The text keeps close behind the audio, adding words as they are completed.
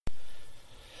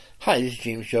Hi, this is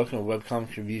James Jokin of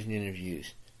Webcomics Reviews and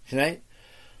Interviews. Tonight,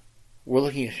 we're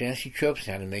looking at fantasy tropes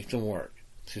and how to make them work.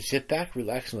 So sit back,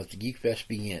 relax, and let the Geek Fest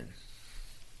begin.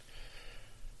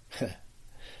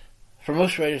 For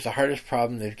most writers, the hardest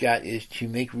problem they've got is to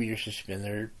make readers suspend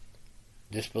their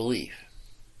disbelief.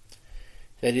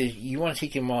 That is, you want to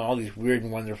take them on all these weird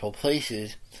and wonderful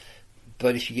places,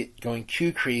 but if you get going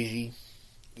too crazy,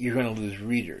 you're going to lose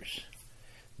readers.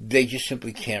 They just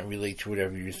simply can't relate to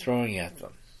whatever you're throwing at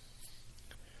them.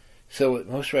 So what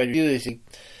most writers do is they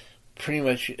pretty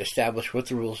much establish what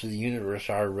the rules of the universe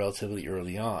are relatively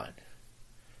early on.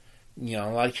 In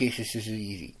a lot of cases this is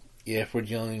easy. If we're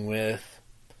dealing with,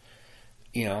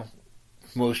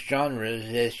 most genres,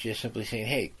 it's just simply saying,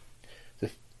 hey,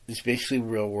 it's basically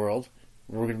real world.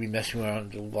 We're going to be messing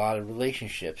around with a lot of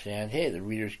relationships, and hey, the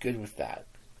reader's good with that.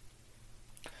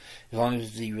 As long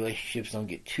as the relationships don't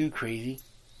get too crazy,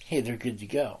 hey, they're good to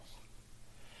go.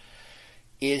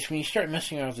 Is when you start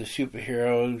messing around with the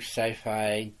superhero,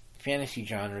 sci-fi, fantasy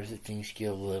genres that things get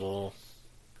a little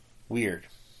weird.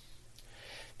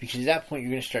 Because at that point you're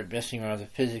going to start messing around with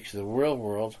the physics of the real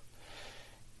world,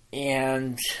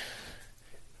 and,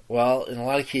 well, in a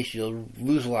lot of cases you'll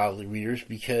lose a lot of the readers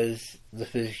because the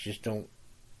physics just don't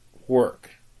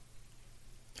work.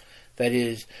 That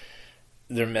is,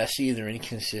 they're messy, they're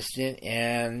inconsistent,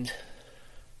 and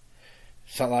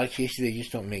in a lot of cases they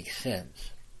just don't make sense.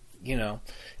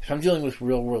 If I'm dealing with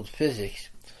real-world physics,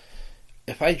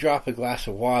 if I drop a glass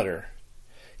of water,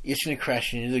 it's going to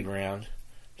crash into the ground,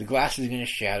 the glass is going to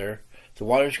shatter, the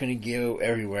water's going to go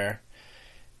everywhere,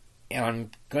 and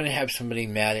I'm going to have somebody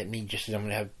mad at me just as I'm going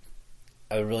to have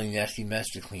a really nasty mess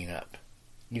to clean up.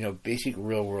 Basic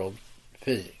real-world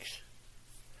physics.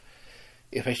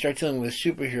 If I start dealing with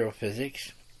superhero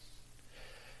physics,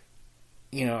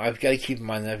 I've got to keep in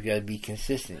mind that I've got to be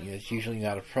consistent. It's usually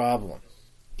not a problem.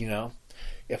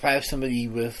 If I have somebody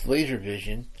with laser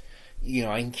vision,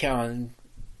 I can count on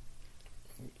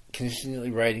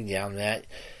consistently writing down that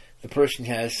the person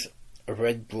has a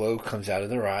red glow comes out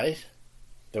of their eyes,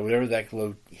 that whatever that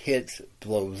glow hits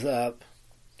blows up,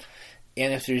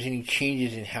 and if there's any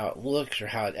changes in how it looks or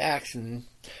how it acts, then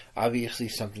obviously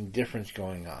something different's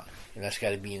going on, and that's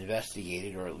got to be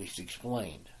investigated or at least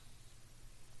explained.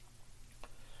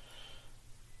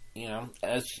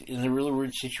 As in the real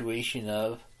world situation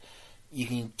of, you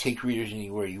can take readers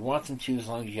anywhere you want them to as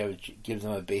long as you give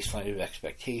them a baseline of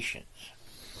expectations.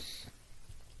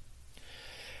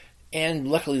 And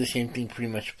luckily the same thing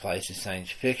pretty much applies to science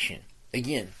fiction.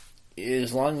 Again,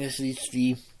 as long as it's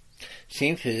the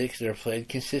same physics that are applied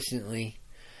consistently,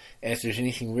 and if there's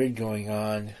anything weird going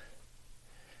on,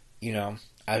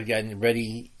 I've got a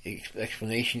ready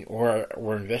explanation or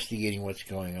we're investigating what's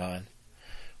going on,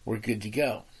 we're good to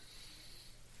go.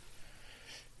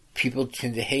 People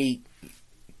tend to hate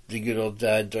the good old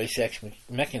Deus Ex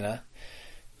Machina,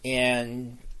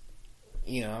 and,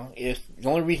 if the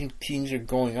only reason things are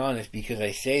going on is because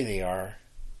I say they are,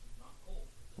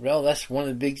 well, that's one of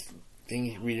the big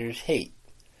things readers hate.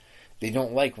 They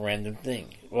don't like random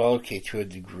things. Well, okay, to a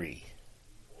degree.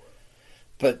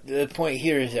 But the point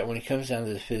here is that when it comes down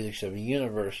to the physics of a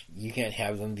universe, you can't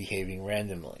have them behaving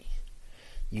randomly.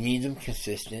 You need them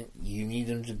consistent. You need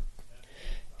them to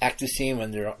act the same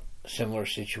under similar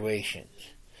situations.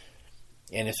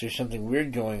 And if there's something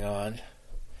weird going on,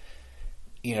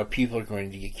 people are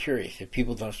going to get curious. If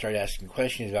people don't start asking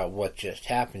questions about what just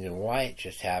happened and why it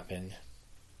just happened,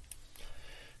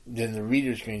 then the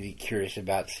reader's going to get curious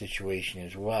about the situation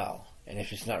as well. And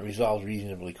if it's not resolved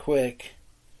reasonably quick,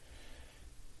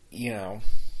 you're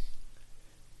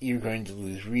going to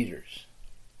lose readers.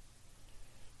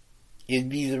 It'd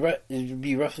be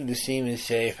roughly the same as,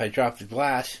 say, if I drop the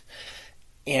glass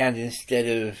and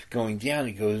instead of going down,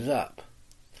 it goes up.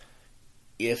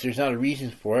 If there's not a reason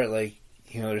for it, like,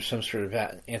 there's some sort of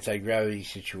anti-gravity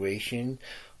situation,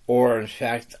 or in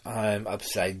fact, I'm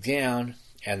upside down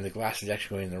and the glass is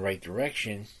actually going in the right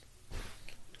direction,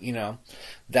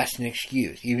 that's an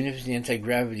excuse. Even if it's an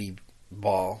anti-gravity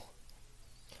ball,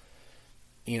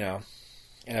 and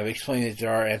I've explained that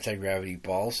there are anti-gravity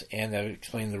balls, and I've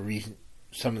explained the reason,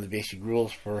 some of the basic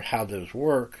rules for how those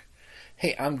work,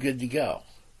 hey, I'm good to go.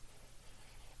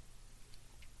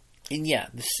 And yeah,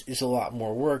 this is a lot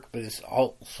more work, but it's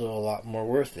also a lot more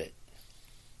worth it.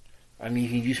 I mean, you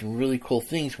can do some really cool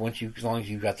things as long as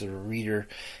you've got the reader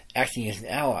acting as an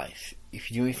ally.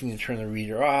 If you do anything to turn the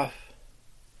reader off,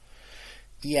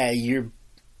 yeah, your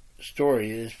story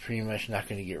is pretty much not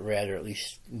going to get read, or at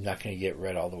least not going to get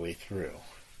read all the way through.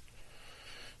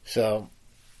 So,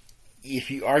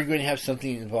 if you are going to have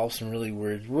something that involves some really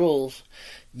weird rules,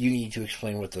 you need to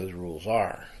explain what those rules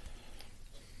are.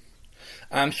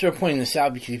 I'm sort of pointing this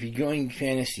out because if you're going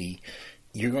fantasy,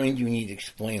 you're going to need to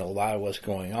explain a lot of what's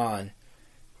going on.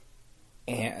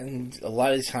 And a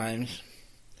lot of times,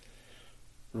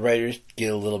 writers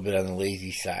get a little bit on the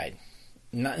lazy side.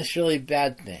 Not necessarily a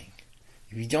bad thing.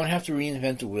 If you don't have to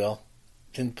reinvent the wheel,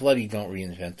 then bloody don't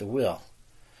reinvent the wheel.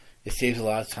 It saves a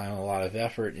lot of time and a lot of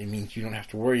effort. It means you don't have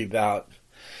to worry about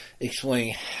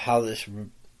explaining how this,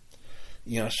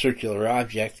 circular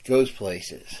object goes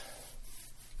places.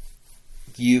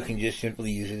 You can just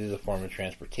simply use it as a form of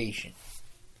transportation.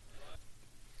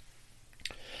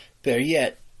 Better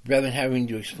yet, rather than having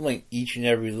to explain each and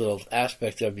every little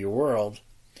aspect of your world,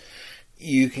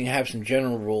 you can have some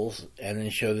general rules and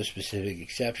then show the specific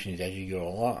exceptions as you go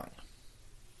along.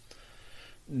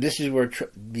 This is where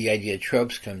the idea of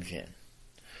tropes comes in.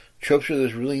 Tropes are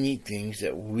those really neat things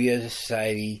that we as a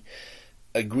society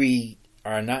agree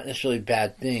are not necessarily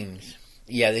bad things.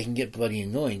 Yeah, they can get bloody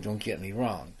annoying, don't get me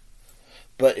wrong.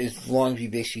 But as long as we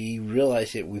basically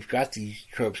realize that we've got these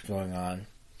tropes going on,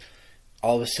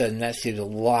 all of a sudden that saves a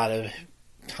lot of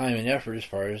time and effort as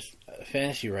far as a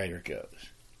fantasy writer goes.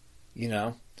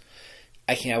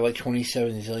 I can have like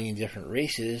 27 zillion different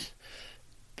races,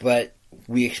 but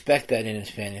we expect that in a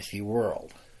fantasy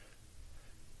world.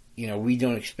 We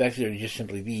don't expect there to just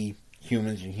simply be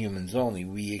humans and humans only.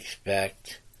 We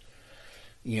expect,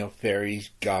 fairies,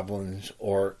 goblins,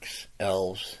 orcs,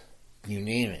 elves, you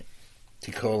name it,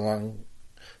 to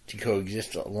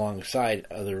coexist alongside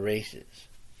other races.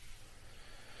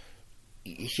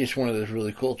 It's just one of those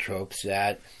really cool tropes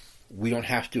that we don't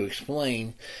have to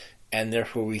explain, and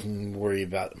therefore we can worry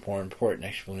about more important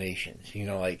explanations.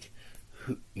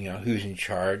 Who's in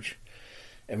charge,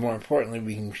 and more importantly,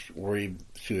 we can worry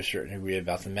to a certain degree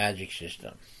about the magic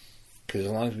system. Because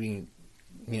as long as we,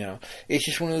 it's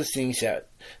just one of those things that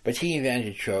by taking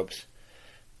advantage of tropes,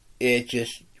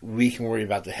 we can worry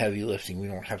about the heavy lifting. We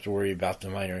don't have to worry about the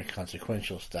minor and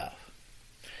consequential stuff.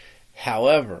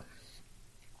 However,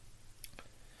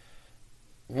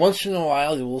 once in a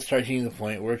while, we'll start hitting the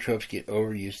point where tropes get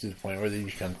overused to the point where they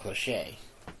become cliche.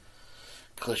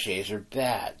 Cliches are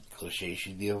bad. Cliches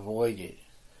should be avoided.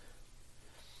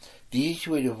 The easiest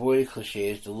way to avoid a cliche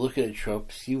is to look at a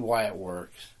trope, see why it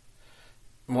works.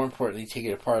 More importantly, take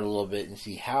it apart a little bit and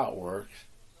see how it works.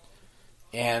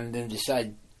 And then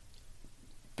decide,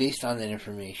 based on that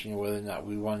information, whether or not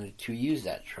we wanted to use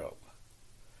that trope.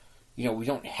 We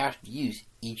don't have to use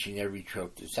each and every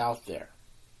trope that's out there.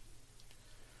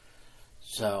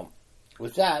 So,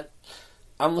 with that,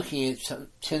 I'm looking at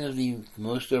 10 of the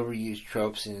most overused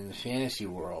tropes in the fantasy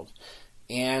world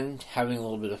and having a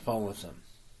little bit of fun with them.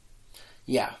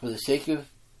 Yeah, for the sake of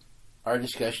our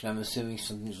discussion, I'm assuming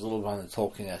something's a little bit on the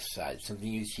Tolkien-esque side, something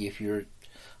you'd see if you're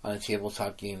on a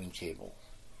tabletop gaming table.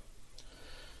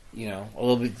 A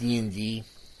little bit D&D.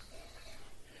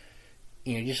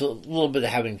 Just a little bit of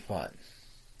having fun.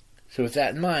 So with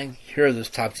that in mind, here are those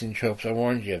top 10 tropes I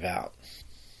warned you about.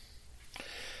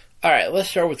 Alright, let's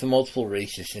start with the multiple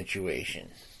races situation.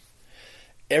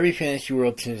 Every fantasy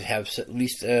world tends to have at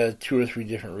least 2 or 3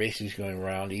 different races going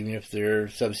around, even if they're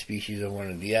subspecies of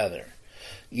one or the other.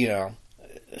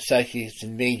 Psychics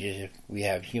and mages, if we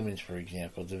have humans, for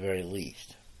example, at the very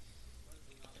least.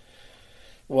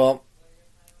 Well,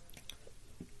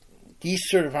 these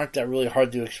sort of aren't that really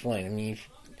hard to explain.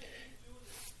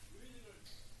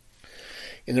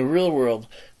 In the real world,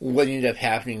 what ended up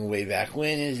happening way back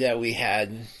when is that we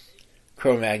had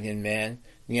Cro-Magnon man,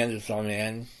 Neanderthal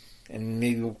man, and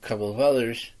maybe a couple of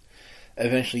others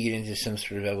eventually get into some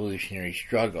sort of evolutionary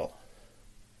struggle.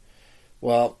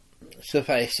 Well,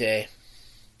 suffice to say,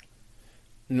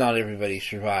 not everybody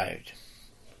survived.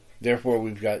 Therefore,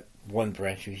 we've got one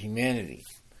branch of humanity,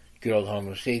 good old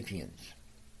Homo sapiens.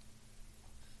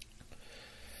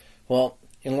 Well,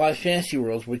 in a lot of fantasy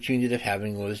worlds, what you ended up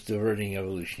having was diverting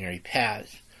evolutionary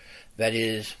paths. That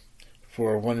is,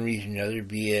 for one reason or another,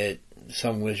 be it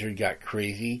some wizard got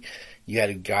crazy, you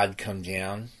had a god come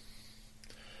down,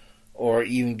 or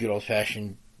even good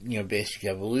old-fashioned, basic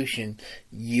evolution,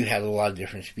 you had a lot of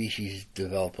different species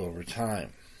develop over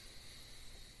time.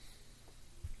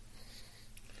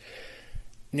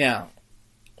 Now,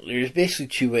 there's basically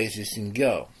 2 ways this can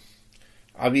go.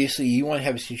 Obviously, you want to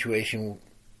have a situation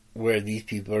where these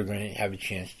people are going to have a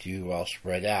chance to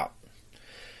spread out.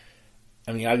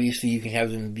 Obviously you can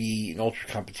have them be in ultra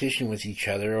competition with each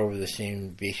other over the same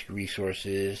basic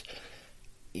resources.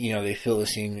 They fill the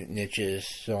same niches,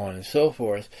 so on and so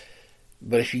forth.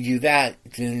 But if you do that,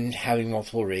 then having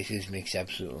multiple races makes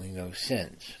absolutely no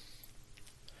sense.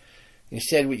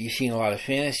 Instead, what you see in a lot of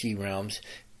fantasy realms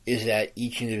is that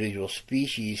each individual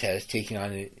species has taken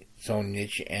on its own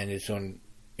niche and its own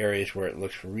areas where it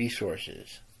looks for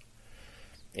resources.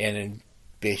 And it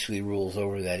basically rules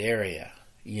over that area.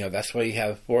 That's why you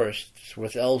have forests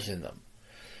with elves in them.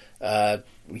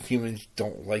 Humans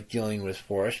don't like dealing with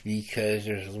forests because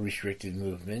there's restricted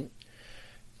movement.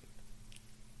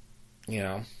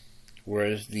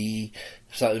 Whereas the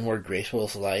slightly more graceful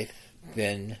life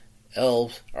than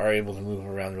elves are able to move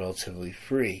around relatively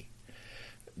free.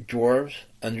 Dwarves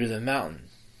under the mountain,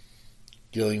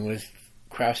 dealing with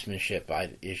craftsmanship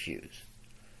issues.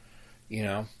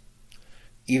 Even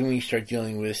when you start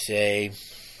dealing with, say,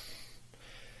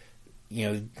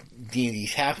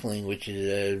 D&D's halfling, which is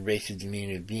a race of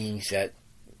diminutive beings that,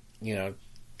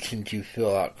 tend to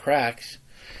fill out cracks,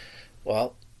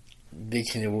 well, they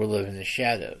tend to live in the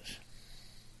shadows.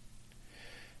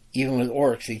 Even with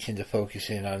orcs, they tend to focus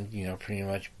in on, pretty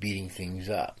much beating things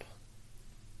up.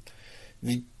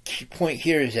 The key point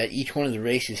here is that each one of the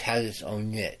races has its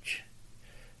own niche.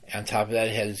 On top of that,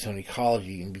 it has its own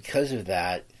ecology, and because of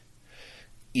that,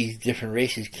 these different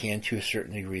races can, to a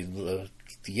certain degree, live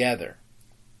together.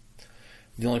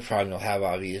 The only problem they'll have,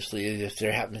 obviously, is if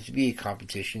there happens to be a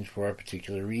competition for a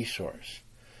particular resource.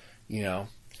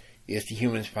 If the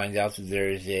humans find out that there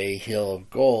is a hill of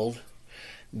gold,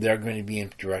 they're going to be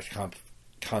in direct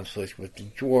conflict with the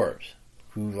dwarves,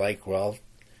 who like,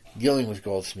 dealing with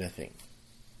goldsmithing.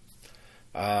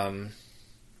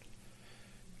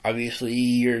 Obviously,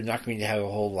 you're not going to have a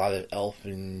whole lot of elf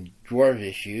and dwarf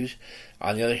issues.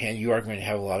 On the other hand, you are going to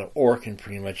have a lot of orc and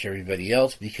pretty much everybody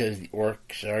else, because the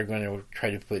orcs are going to try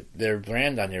to put their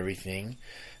brand on everything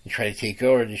and try to take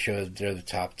over to show that they're the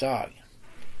top dog.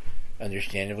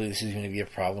 Understandably, this is going to be a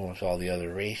problem with all the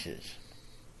other races.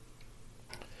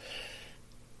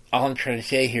 All I'm trying to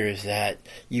say here is that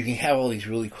you can have all these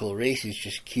really cool races,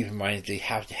 just keep in mind that they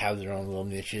have to have their own little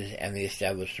niches, and they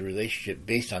establish a relationship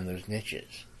based on those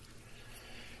niches.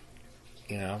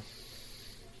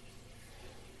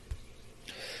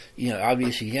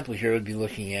 Obvious example here would be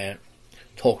looking at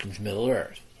Tolkien's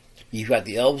Middle-earth. You've got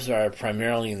the elves that are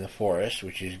primarily in the forest,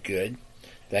 which is good.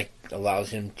 That allows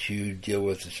him to deal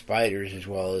with the spiders as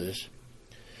well as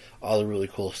all the really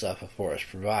cool stuff a forest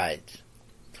provides.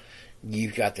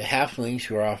 You've got the halflings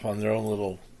who are off on their own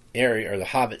little area, or the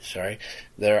hobbits,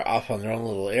 that are off on their own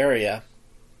little area,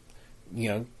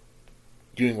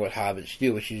 doing what hobbits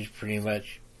do, which is pretty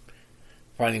much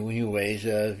finding new ways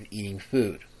of eating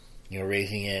food.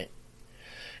 Raising it,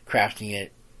 crafting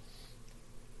it.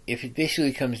 If it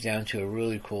basically comes down to a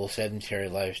really cool sedentary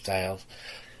lifestyle,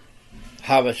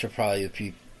 hobbits are probably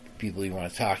the people you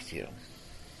want to talk to.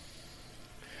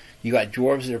 You got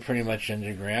dwarves that are pretty much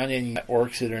underground, and you got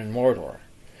orcs that are in Mordor,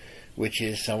 which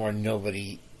is somewhere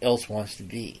nobody else wants to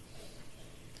be.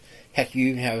 Heck, you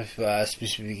even have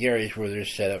specific areas where they're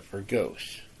set up for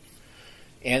ghosts.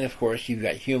 And, of course, you've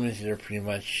got humans that are pretty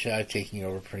much taking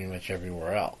over pretty much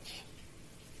everywhere else.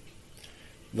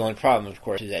 The only problem, of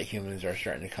course, is that humans are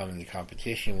starting to come into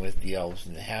competition with the elves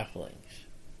and the halflings.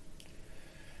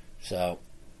 So,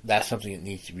 that's something that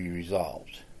needs to be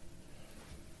resolved.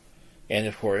 And,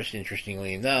 of course,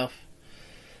 interestingly enough,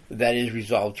 that is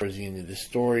resolved towards the end of the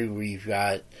story, where you've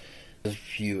got very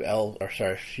few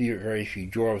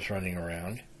dwarves running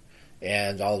around,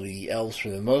 and all the elves, for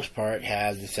the most part,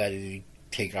 have decided to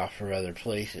take off for other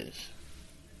places.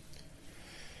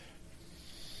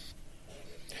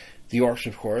 The orcs,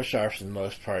 of course, are for the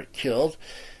most part killed,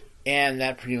 and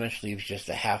that pretty much leaves just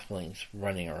the halflings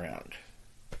running around.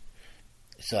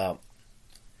 So,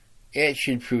 it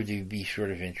should prove to be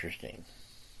sort of interesting.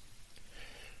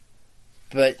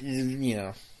 But, if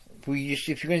you're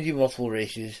going to do multiple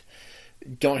races,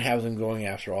 don't have them going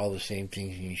after all the same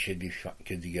things, and you should be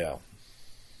good to go.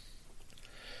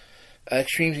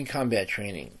 Extremes in combat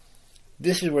training.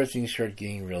 This is where things start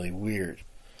getting really weird.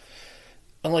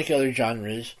 Unlike other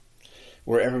genres,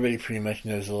 where everybody pretty much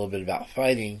knows a little bit about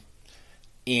fighting,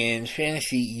 in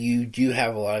fantasy you do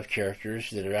have a lot of characters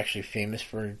that are actually famous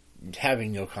for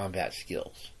having no combat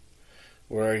skills.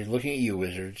 We're looking at you,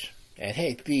 wizards, and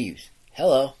hey, thieves,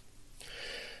 hello.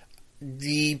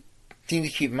 The thing to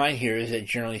keep in mind here is that,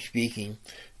 generally speaking,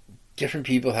 different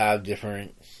people have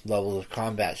different levels of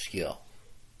combat skill.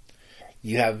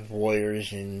 You have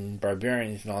warriors and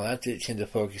barbarians and all that tend to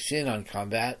focus in on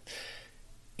combat,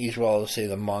 as well as, say,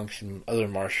 the monks and other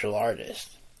martial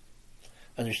artists.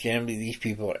 Understandably, these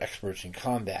people are experts in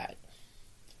combat.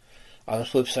 On the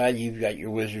flip side, you've got your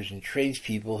wizards and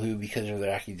tradespeople who, because of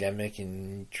their academic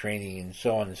and training and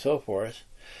so on and so forth,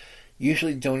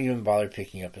 usually don't even bother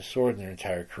picking up a sword in their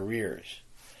entire careers.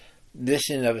 This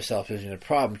in and of itself isn't a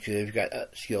problem, because they've got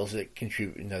skills that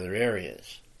contribute in other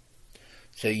areas.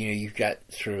 So, you've got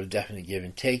sort of a definite give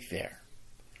and take there.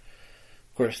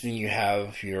 Of course, then you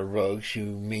have your rogues who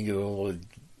may do a little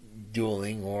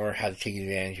dueling or how to take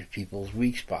advantage of people's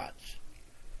weak spots.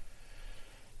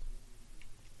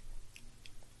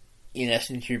 In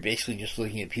essence, you're basically just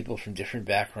looking at people from different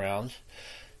backgrounds,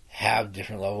 have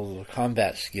different levels of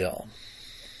combat skill.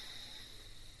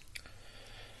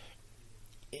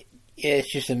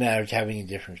 It's just a matter of having a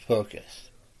different focus,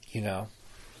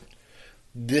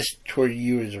 This, toward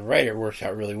you as a writer, works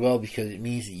out really well because it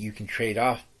means that you can trade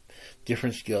off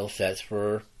different skill sets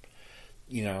for,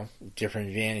 different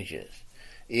advantages.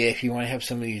 If you want to have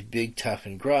somebody who's big, tough,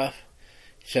 and gruff,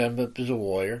 set them up as a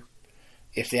warrior.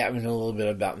 If they happen to know a little bit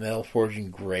about metal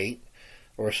forging, great.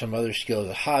 Or some other skill as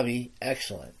a hobby,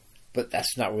 excellent. But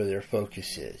that's not where their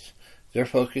focus is. Their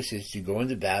focus is to go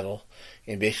into battle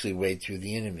and basically wade through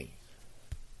the enemy.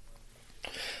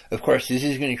 Of course, this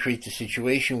is going to create the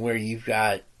situation where you've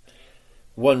got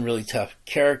one really tough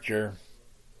character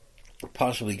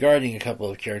possibly guarding a couple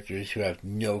of characters who have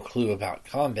no clue about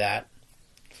combat.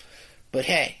 But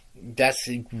hey,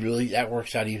 that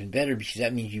works out even better because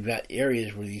that means you've got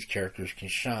areas where these characters can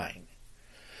shine.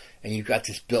 And you've got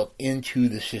this built into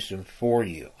the system for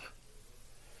you.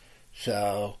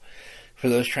 So, for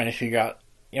those trying to figure out,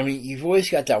 you've always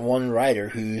got that one writer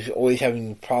who's always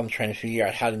having a problem trying to figure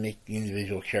out how to make the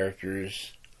individual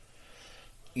characters,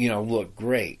 look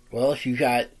great. Well, if you've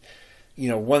got,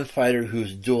 one fighter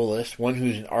who's a duelist, one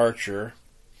who's an archer,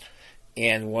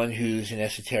 and one who's an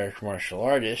esoteric martial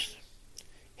artist,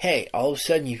 hey, all of a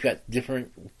sudden you've got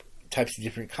different types of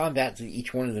different combat that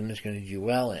each one of them is going to do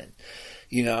well in.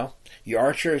 Your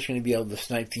archer is going to be able to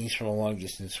snipe things from a long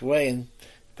distance away and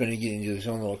going to get into his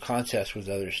own little contest with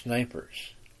other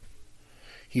snipers.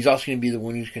 He's also going to be the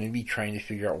one who's going to be trying to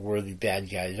figure out where the bad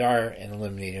guys are and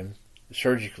eliminate them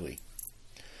surgically.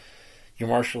 Your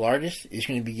martial artist is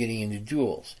going to be getting into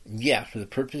duels. And yeah, for the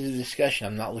purpose of the discussion,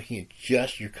 I'm not looking at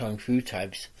just your kung fu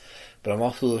types, but I'm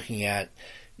also looking at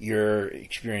your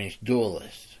experienced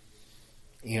duelists.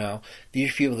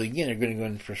 These people, again, are going to go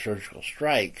in for surgical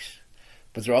strikes,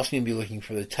 but they're also going to be looking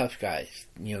for the tough guys,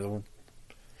 the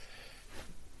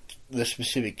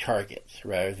specific targets,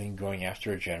 rather than going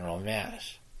after a general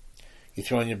mass. You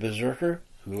throw in a berserker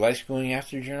who likes going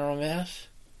after a general mass?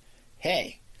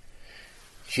 Hey,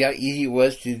 see how easy it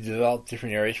was to develop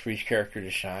different areas for each character to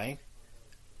shine?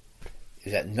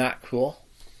 Is that not cool?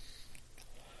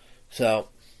 So,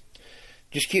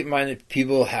 just keep in mind that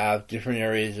people have different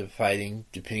areas of fighting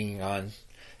depending on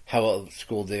how well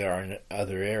schooled they are in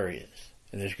other areas.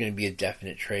 And there's going to be a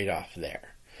definite trade-off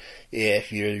there.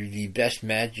 If you're the best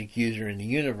magic user in the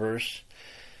universe,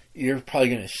 you're probably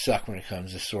going to suck when it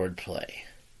comes to sword play.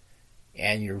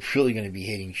 And you're really going to be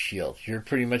hating shields. You're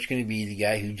pretty much going to be the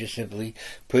guy who just simply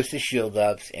puts the shield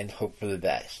up and hope for the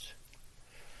best.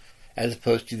 As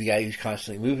opposed to the guy who's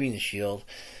constantly moving the shield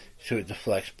so it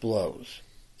deflects blows.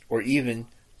 Or even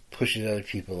pushes other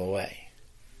people away.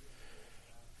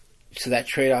 So that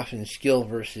trade-off in skill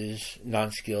versus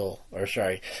non-skill,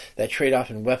 that trade-off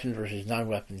in weapon versus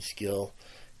non-weapon skill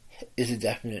is a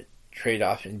definite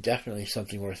trade-off and definitely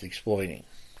something worth exploiting.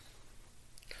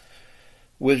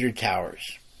 Wizard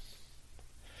towers.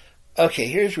 Okay,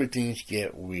 here's where things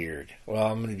get weird. Well,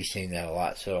 I'm going to be saying that a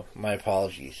lot, so my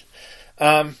apologies.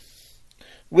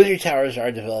 Wizard towers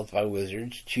are developed by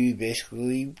wizards to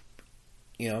basically,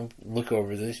 look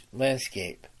over this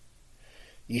landscape.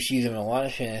 You see them in a lot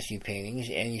of fantasy paintings,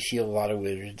 and you see a lot of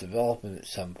wizards develop them at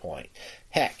some point.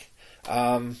 Heck,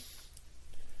 going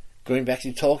back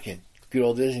to Tolkien, good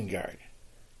old Isengard.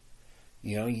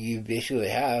 You basically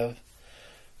have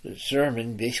the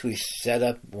Sermon basically set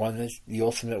up one that's the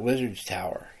ultimate wizard's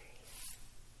tower.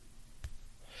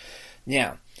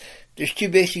 Now, there's two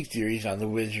basic theories on the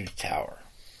wizard's tower.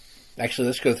 Actually,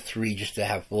 let's go three just to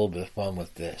have a little bit of fun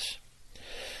with this.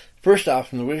 First off,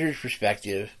 from the wizard's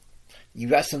perspective,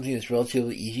 you've got something that's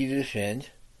relatively easy to defend,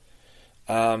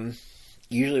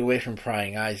 usually away from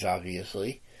prying eyes,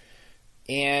 obviously,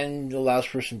 and allows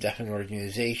for some definite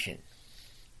organization.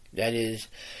 That is,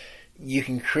 you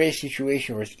can create a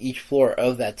situation where each floor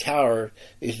of that tower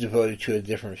is devoted to a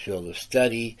different field of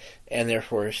study, and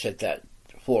therefore set that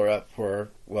floor up for,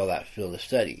 that field of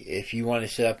study. If you want to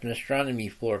set up an astronomy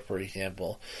floor, for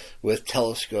example, with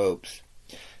telescopes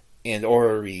and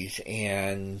orreries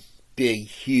and big,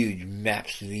 huge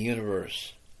maps of the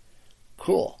universe.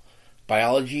 Cool.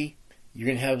 Biology, you're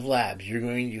going to have labs. You're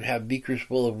going to have beakers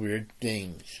full of weird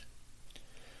things.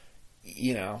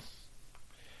 And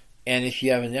if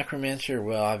you have a necromancer,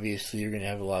 well, obviously you're going to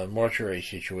have a lot of mortuary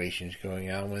situations going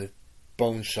on with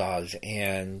bone saws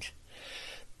and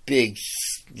big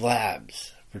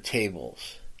slabs for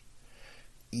tables.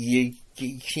 You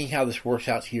seeing how this works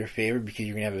out to your favor because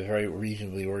you're going to have a very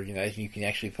reasonably organized, and you can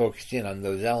actually focus in on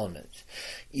those elements.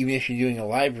 Even if you're doing a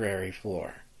library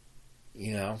floor,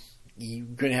 you know, you're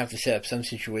going to have to set up some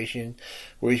situation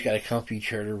where you've got a comfy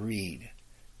chair to read,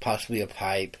 possibly a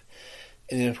pipe,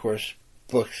 and then, of course,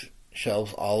 books,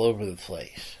 shelves all over the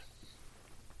place.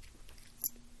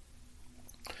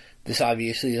 This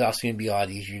obviously is also going to be a lot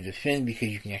easier to defend because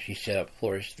you can actually set up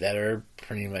floors that are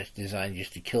pretty much designed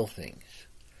just to kill things.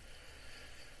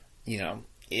 You know,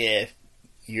 if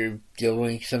you're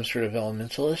doing some sort of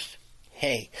elementalist,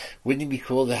 hey, wouldn't it be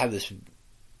cool to have this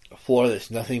floor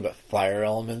that's nothing but fire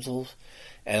elementals,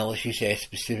 and unless you say a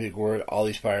specific word, all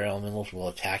these fire elementals will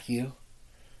attack you?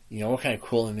 You know, what kind of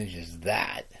cool image is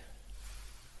that?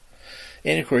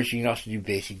 And of course, you can also do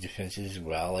basic defenses as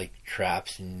well, like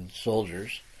traps and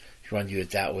soldiers, if you want to do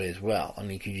it that way as well. I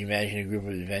mean, could you imagine a group of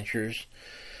adventurers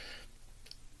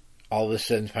all of a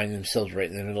sudden find themselves right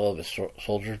in the middle of a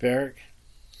soldier's barrack?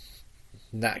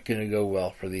 Not going to go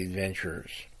well for the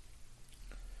adventurers.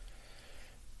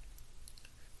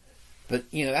 But,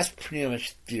 you know, that's pretty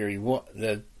much theory.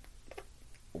 The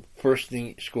first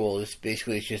thing at school is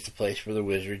basically it's just a place for the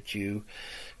wizard to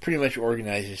pretty much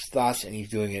organize his thoughts, and he's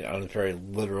doing it on a very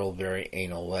literal, very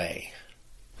anal way.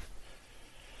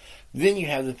 Then you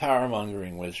have the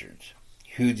power-mongering wizards,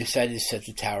 who decided to set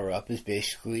the tower up as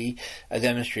basically a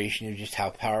demonstration of just how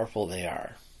powerful they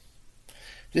are.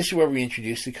 This is where we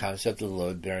introduce the concept of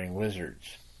load-bearing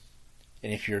wizards.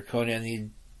 And if you're a Conan the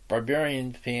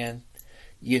Barbarian fan,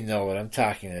 you know what I'm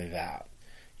talking about.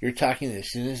 You're talking that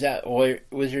as soon as that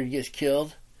wizard gets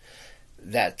killed,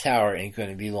 that tower ain't going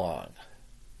to be long.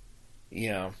 You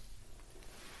know,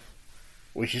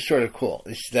 which is sort of cool.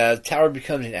 The tower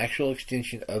becomes an actual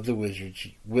extension of the wizard's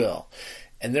will,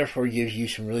 and therefore gives you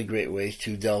some really great ways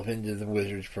to delve into the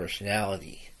wizard's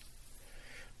personality,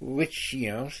 which,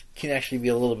 you know, can actually be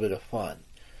a little bit of fun.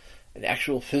 An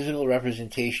actual physical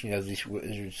representation of this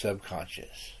wizard's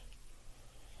subconscious.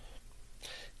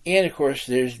 And, of course,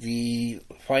 there's the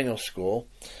final school,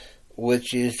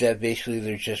 which is that basically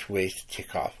they're just ways to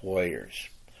tick off warriors.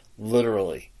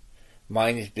 Literally.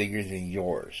 Mine is bigger than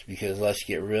yours, because let's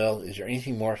get real, is there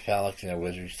anything more phallic than a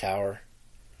wizard's tower?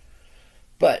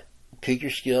 But pick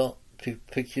your skill,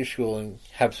 pick your school, and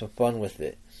have some fun with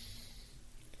it.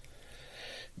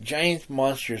 Giant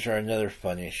monsters are another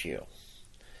fun issue.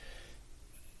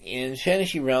 In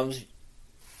fantasy realms,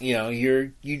 you know,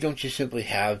 you don't just simply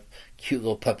have cute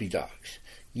little puppy dogs.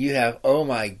 You have, oh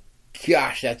my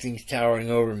gosh, that thing's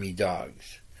towering over me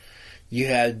dogs. You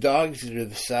have dogs that are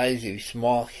the size of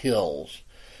small hills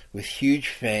with huge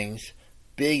fangs,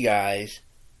 big eyes,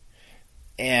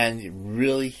 and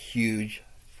really huge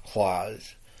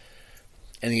claws.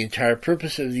 And the entire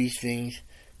purpose of these things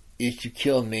is to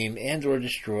kill, maim, and or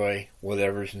destroy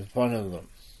whatever's in front of them.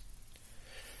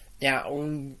 Now,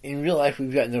 in real life,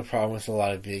 we've got no problem with a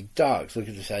lot of big dogs. Look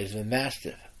at the size of a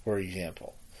Mastiff, for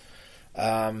example.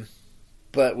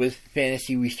 But with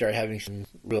fantasy, we start having some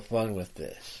real fun with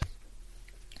this.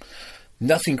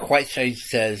 Nothing quite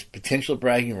says potential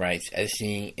bragging rights as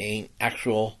seeing an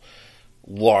actual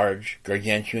large,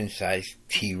 gargantuan-sized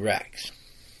T-Rex.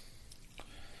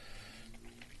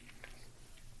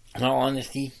 In all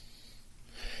honesty,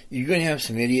 you're going to have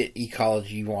some idiot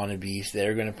ecology wannabes that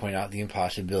are going to point out the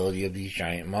impossibility of these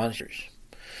giant monsters.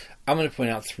 I'm going to point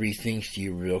out 3 things to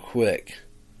you real quick.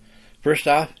 First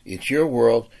off, it's your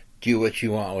world. Do what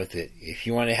you want with it. If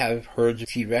you want to have herds of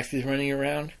T-Rexes running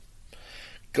around,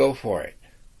 go for it.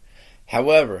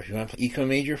 However, if you want to play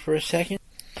eco-major for a second,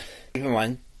 keep in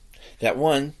mind that,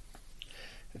 1,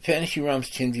 fantasy realms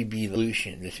tend to be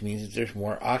pollution. This means that there's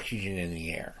more oxygen in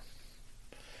the air.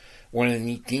 One of the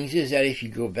neat things is that if you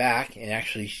go back and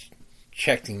actually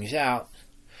check things out,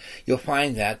 you'll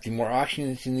find that the more oxygen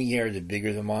that's in the air, the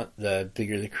bigger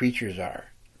the creatures are.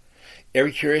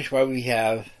 Ever curious why we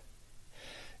have,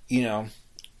 you know,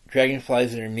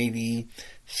 dragonflies that are maybe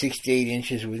 6 to 8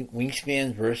 inches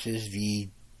wingspan versus the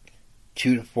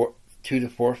 2 to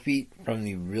 4 feet from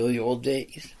the really old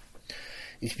days?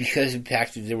 It's because of the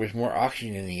fact that there was more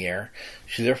oxygen in the air,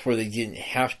 so therefore they didn't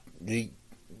have the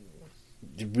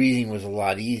breathing was a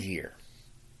lot easier.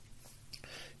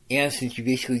 And since you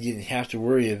basically didn't have to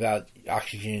worry about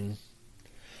oxygen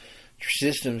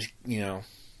systems, you know,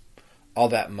 all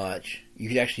that much, you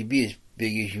could actually be as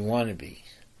big as you want to be.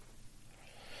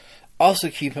 Also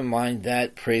keep in mind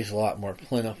that prey is a lot more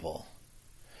plentiful.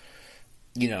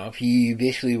 You know, if you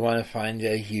basically want to find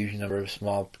a huge number of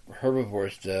small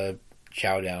herbivores to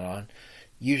chow down on,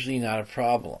 usually not a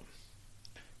problem.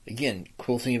 Again,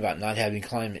 cool thing about not having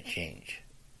climate change.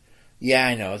 Yeah,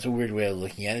 I know, it's a weird way of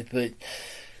looking at it, but,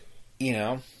 you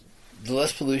know, the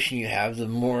less pollution you have, the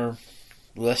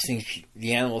less things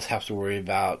the animals have to worry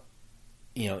about,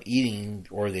 eating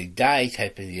or they die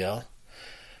type of deal,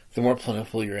 the more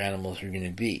plentiful your animals are going to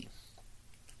be.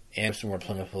 And the more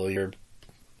plentiful your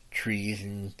trees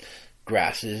and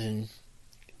grasses and,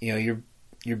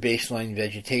 your baseline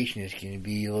vegetation is going to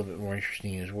be a little bit more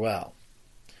interesting as well.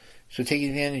 So take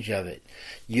advantage of it.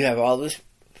 You have all this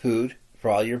food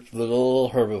for all your little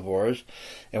herbivores,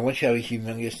 and once you have a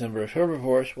humongous number of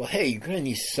herbivores, well, hey, you're going to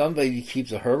need somebody to keep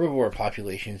the herbivore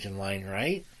populations in line,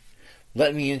 right?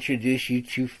 Let me introduce you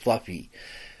to Fluffy,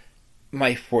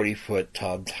 my 40-foot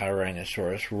tall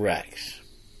Tyrannosaurus Rex.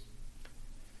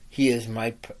 He is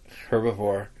my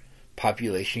herbivore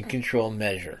population control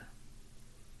measure.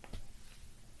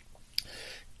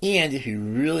 And if you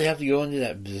really have to go into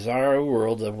that bizarre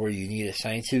world of where you need a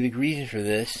scientific reason for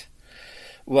this,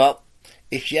 well,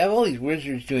 if you have all these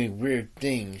wizards doing weird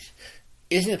things,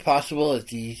 isn't it possible that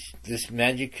this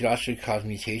magic could also cause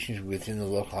mutations within the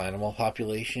local animal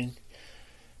population?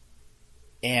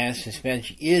 And since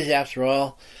magic is, after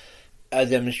all, a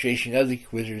demonstration of the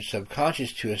wizard's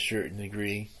subconscious to a certain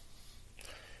degree,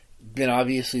 then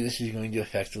obviously this is going to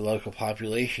affect the local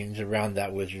populations around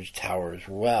that wizard's tower as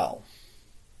well.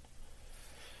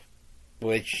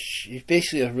 Which is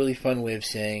basically a really fun way of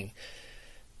saying,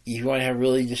 if you want to have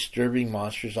really disturbing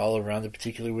monsters all around the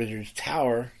particular wizard's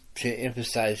tower to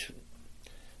emphasize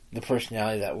the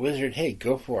personality of that wizard, hey,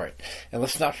 go for it. And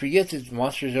let's not forget that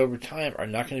monsters over time are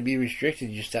not going to be restricted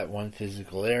to just that one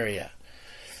physical area.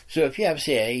 So if you have,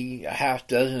 say, a half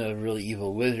dozen of really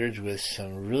evil wizards with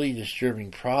some really disturbing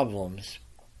problems,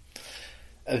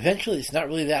 eventually it's not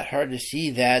really that hard to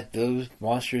see that those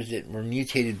monsters that were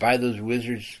mutated by those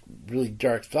wizards' really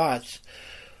dark thoughts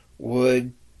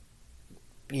would,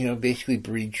 basically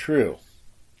breed true.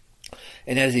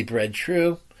 And as they bred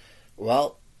true,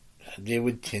 well, they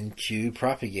would tend to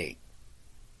propagate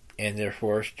and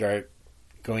therefore start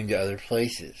going to other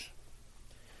places.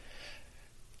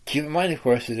 Keep in mind, of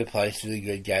course, it applies to the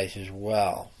good guys as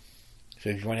well. So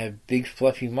if you want to have big,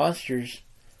 fluffy monsters,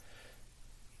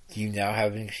 you now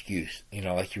have an excuse,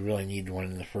 like you really need one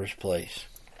in the first place.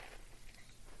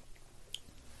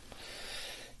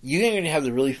 You're going to have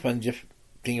the really fun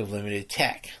thing of limited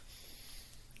tech.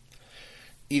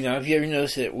 If you ever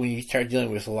notice that when you start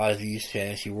dealing with a lot of these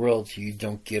fantasy worlds, you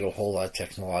don't get a whole lot of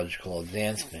technological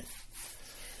advancement.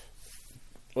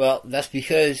 Well, that's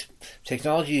because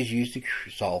technology is used to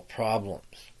solve problems.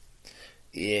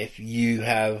 If you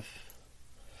have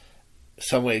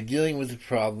some way of dealing with the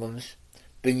problems,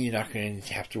 then you're not going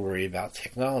to have to worry about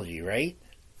technology, right?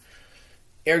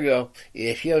 Ergo,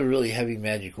 if you have a really heavy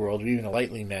magic world, or even a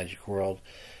lightly magic world,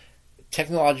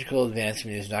 technological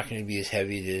advancement is not going to be as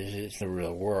heavy as it is in the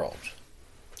real world.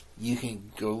 You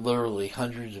can go literally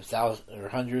hundreds or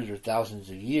thousands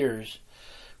of years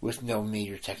with no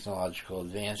major technological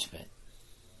advancement.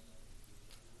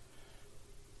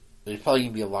 There's probably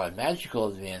going to be a lot of magical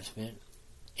advancement,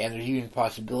 and there's even a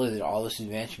possibility that all this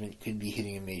advancement could be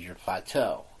hitting a major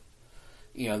plateau.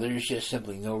 There's just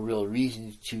simply no real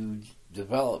reason to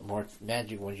develop more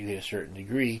magic once you hit a certain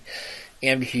degree.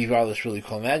 And because you've got all this really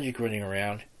cool magic running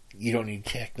around, you don't need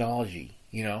technology,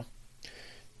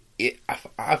 If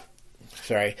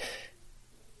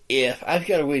I've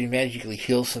got a way to magically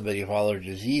heal somebody of all their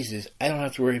diseases, I don't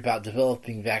have to worry about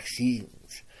developing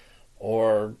vaccines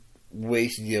or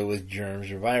ways to deal with germs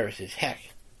or viruses. Heck,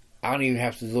 I don't even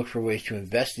have to look for ways to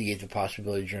investigate the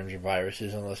possibility of germs or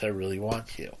viruses unless I really want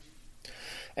to.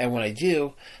 And when I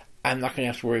do, I'm not going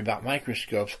to have to worry about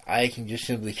microscopes. I can just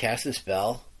simply cast a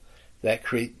spell that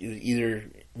either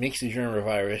makes the germ or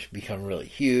virus become really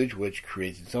huge, which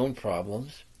creates its own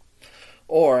problems,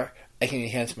 or I can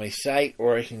enhance my sight,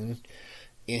 or I can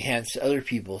enhance other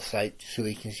people's sight so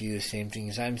they can see the same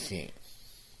things I'm seeing.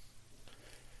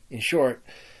 In short,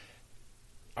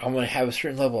 I'm going to have a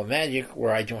certain level of magic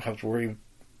where I don't have to worry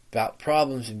about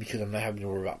problems, and because I'm not having to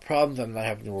worry about problems, I'm not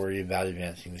having to worry about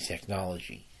advancing the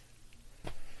technology.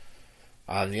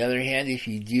 On the other hand, if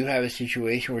you do have a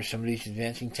situation where somebody's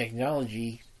advancing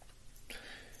technology,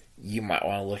 you might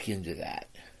want to look into that.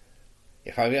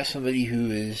 If I've got somebody who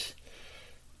is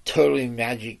totally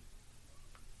magic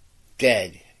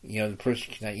dead, the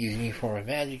person cannot use any form of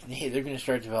magic, then hey, they're going to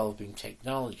start developing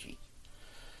technology.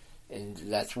 And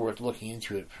that's worth looking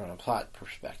into it from a plot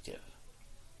perspective.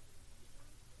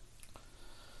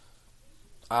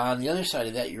 On the other side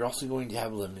of that, you're also going to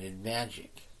have limited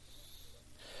magic.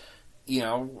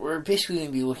 We're basically going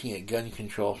to be looking at gun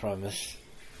control from this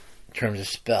in terms of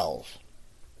spells.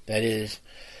 That is,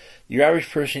 your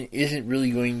average person isn't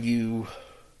really going to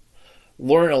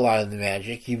learn a lot of the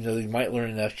magic, even though they might learn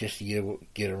enough just to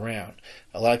get around.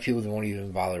 A lot of people won't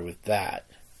even bother with that.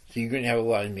 So you're going to have a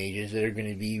lot of mages that are going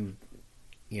to be,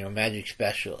 magic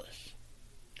specialists.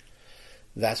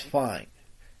 That's fine.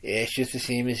 It's just the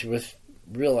same as with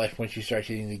real life once you start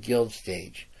hitting the guild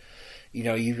stage. You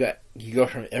go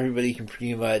from everybody can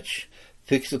pretty much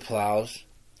fix the plows,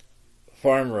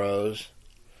 farm rows,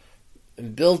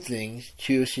 and build things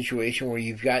to a situation where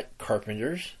you've got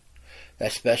carpenters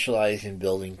that specialize in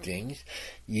building things.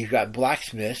 You've got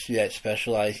blacksmiths that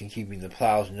specialize in keeping the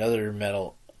plows and other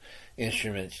metal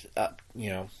instruments up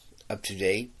to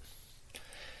date.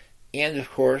 And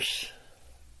of course,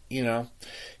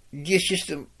 it's just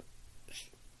you're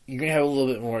going to have a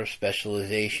little bit more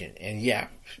specialization. And yeah,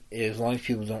 as long as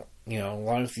people don't, as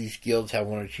long as these guilds have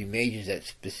one or two mages that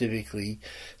specifically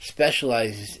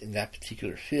specializes in that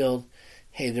particular field,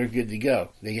 hey, they're good to go.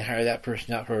 They can hire that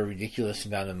person out for a ridiculous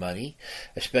amount of money,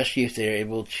 especially if they're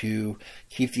able to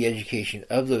keep the education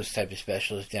of those type of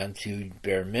specialists down to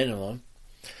bare minimum.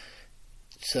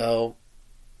 So,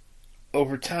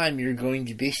 over time, you're going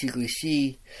to basically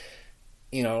see,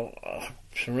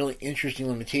 some really interesting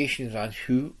limitations on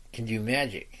who can do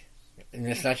magic. And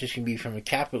it's not just going to be from a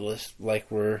capitalist like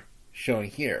we're showing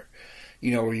here.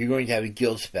 Where you're going to have a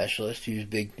guild specialist whose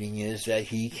big thing is that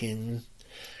he can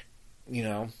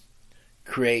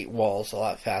create walls a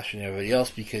lot faster than everybody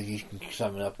else because he can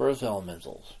summon up earth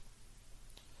elementals.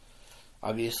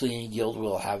 Obviously, any guild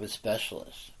will have its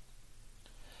specialists.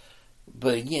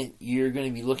 But again, you're going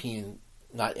to be looking, and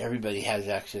not everybody has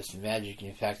access to magic.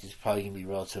 In fact, it's probably going to be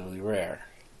relatively rare.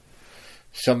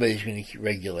 Somebody's going to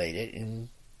regulate it, and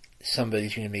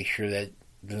somebody's going to make sure that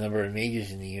the number of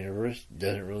mages in the universe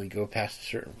doesn't really go past a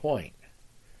certain point.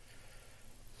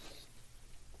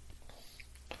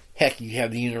 Heck, you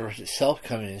have the universe itself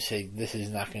come in and say, this is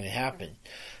not going to happen,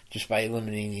 just by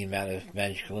eliminating the amount of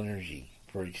magical energy,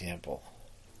 for example.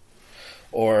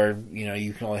 Or,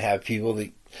 you can only have people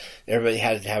that, everybody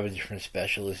has to have a different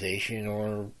specialization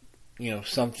or,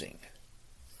 something.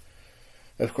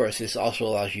 Of course, this also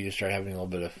allows you to start having a little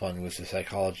bit of fun with the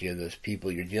psychology of those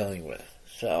people you're dealing with.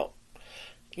 So,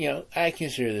 I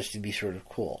consider this to be sort of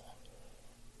cool.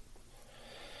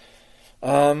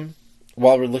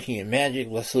 While we're looking at magic,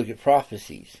 let's look at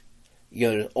prophecies.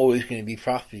 There's always going to be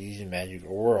prophecies in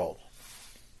magical world.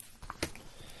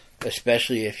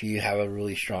 Especially if you have a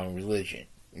really strong religion.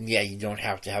 And yeah, you don't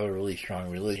have to have a really strong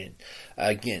religion.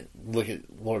 Again, look at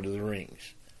Lord of the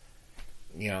Rings.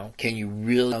 Can you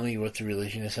really tell me what the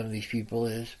religion of some of these people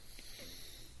is?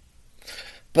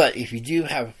 But if you do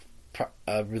have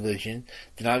a religion,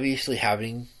 then obviously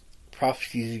having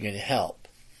prophecies is going to help.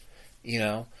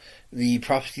 The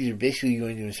prophecies are basically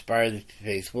going to inspire the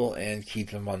faithful and keep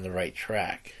them on the right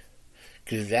track.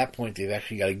 Because at that point, they've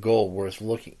actually got a goal worth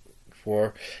looking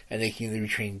for, and they can either be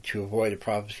trained to avoid a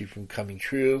prophecy from coming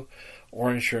true,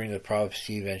 or ensuring the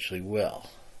prophecy eventually will.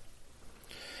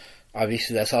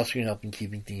 Obviously, that's also going to help in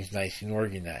keeping things nice and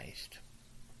organized.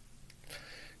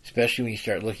 Especially when you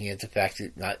start looking at the fact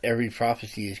that not every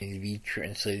prophecy is going to be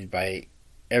translated by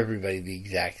everybody the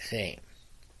exact same.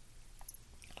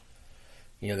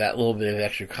 That little bit of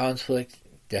extra conflict,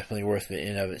 definitely worth it in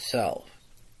and of itself.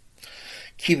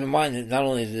 Keep in mind that not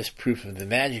only is this proof of the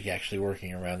magic actually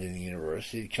working around in the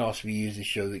universe, it can also be used to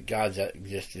show that gods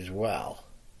exist as well.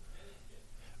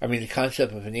 I mean, the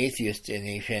concept of an atheist in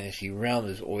a fantasy realm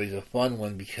is always a fun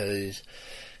one because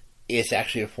it's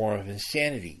actually a form of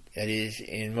insanity. That is,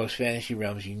 in most fantasy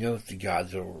realms, that the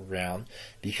gods are around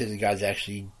because the gods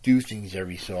actually do things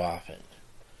every so often.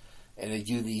 And they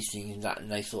do these things not in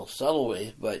nice little subtle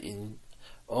ways, but in,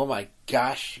 oh my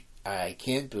gosh, I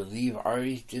can't believe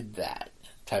Ares did that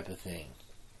type of thing.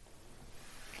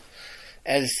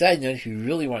 As a side note, if you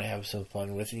really want to have some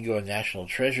fun with it and you go a national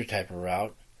treasure type of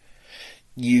route,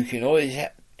 you can always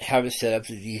have it set up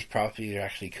that these prophecies are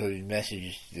actually coded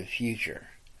messages to the future.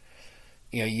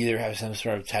 You either have some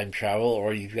sort of time travel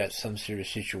or you've got some sort of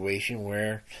situation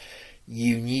where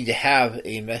you need to have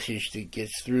a message that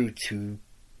gets through to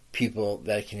people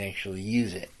that can actually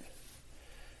use it.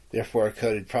 Therefore, a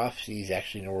coded prophecy is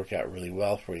actually going to work out really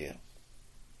well for you.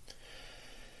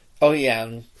 Oh yeah,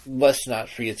 and let's not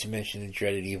forget to mention the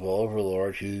dreaded evil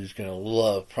overlord who's going to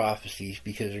love prophecies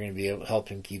because they're going to be able to help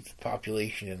him keep the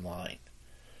population in line.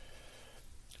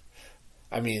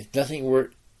 I mean, it's nothing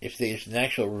worse. If there's an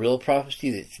actual real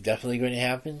prophecy that's definitely going to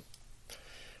happen,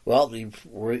 well, the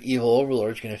evil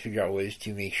overlord is going to figure out ways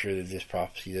to make sure that this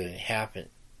prophecy doesn't happen.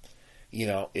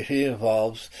 If it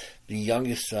involves the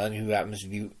youngest son who happens to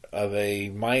be of a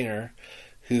miner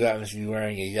who happens to be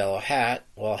wearing a yellow hat,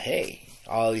 well, hey,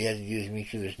 All he has to do is make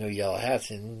sure there's no yellow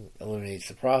hats and eliminates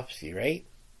the prophecy, right?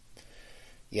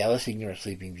 Yeah, let's ignore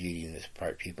Sleeping Beauty in this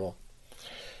part, people.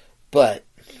 But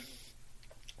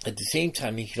at the same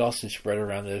time, he could also spread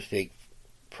around the fake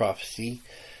prophecy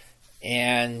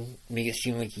and make it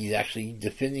seem like he's actually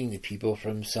defending the people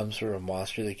from some sort of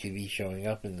monster that could be showing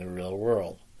up in the real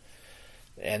world.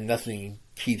 And nothing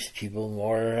keeps people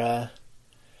more,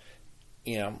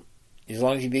 as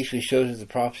long as he basically shows that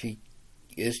the prophecy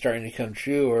is starting to come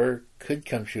true or could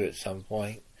come true at some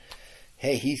point,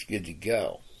 hey, he's good to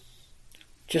go.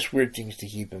 Just weird things to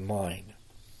keep in mind.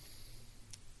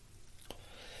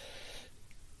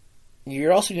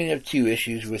 You're also going to have two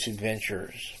issues with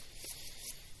adventurers.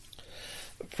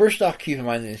 First off, keep in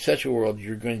mind that in such a world,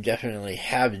 you're going to definitely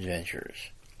have adventurers.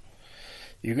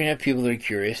 You're going to have people that are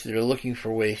curious, that are looking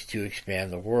for ways to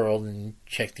expand the world and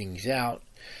check things out.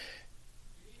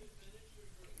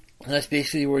 And that's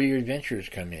basically where your adventurers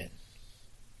come in.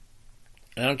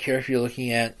 I don't care if you're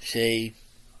looking at, say,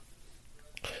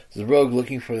 the rogue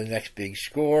looking for the next big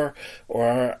score,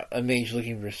 or a mage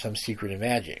looking for some secret of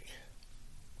magic.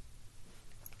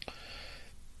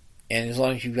 And as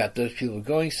long as you've got those people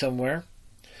going somewhere,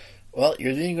 well,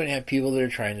 you're then going to have people that are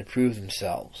trying to prove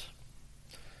themselves.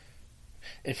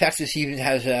 In fact, this even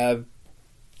has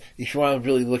if you want to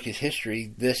really look at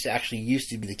history, this actually used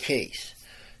to be the case.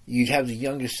 You'd have the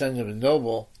youngest sons of a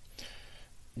noble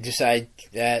decide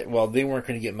that, well, they weren't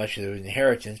going to get much of their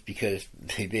inheritance because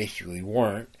they basically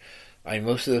weren't. I mean,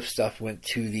 most of the stuff went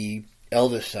to the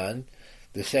eldest son.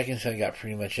 The second son got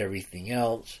pretty much everything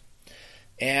else.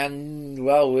 And,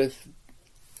 well, with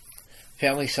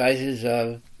family sizes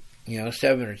of,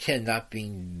 7 or 10 not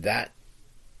being that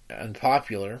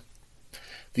unpopular,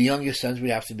 the youngest sons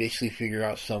would have to basically figure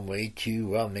out some way to,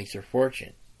 well, make their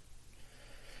fortune,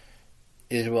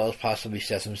 as well as possibly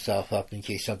set himself up in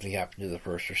case something happened to the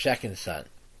first or second son.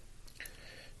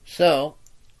 So,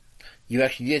 you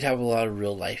actually did have a lot of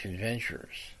real-life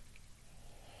adventurers.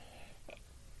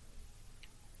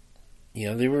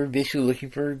 They were basically looking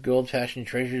for gold-fashioned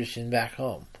treasure to send back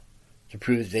home, to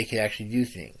prove that they could actually do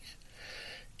things.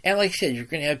 And like I said, you're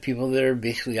going to have people that are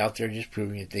basically out there just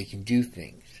proving that they can do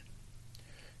things.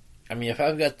 I mean, if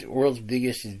I've got the world's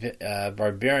biggest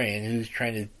barbarian who's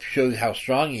trying to show how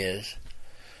strong he is,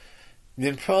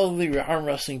 then probably arm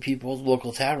wrestling people at the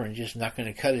local tavern just not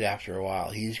going to cut it after a while.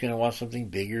 He's going to want something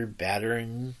bigger, badder,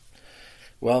 and,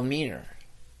 well, meaner.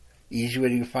 Easy way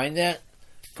to find that?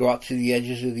 Go out to the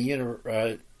edges of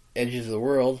the edges of the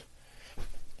world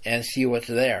and see what's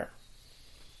there.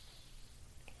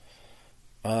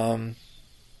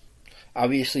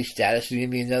 Obviously, status is going to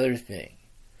be another thing.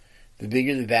 The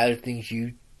bigger, the badder things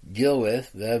you deal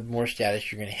with, the more status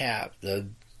you're going to have. The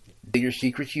bigger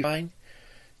secrets you find,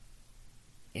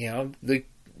 the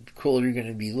cooler you're going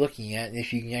to be looking at. And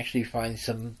if you can actually find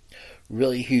some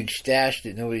really huge stash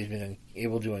that nobody's been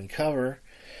able to uncover,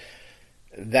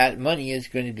 that money is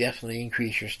going to definitely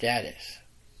increase your status.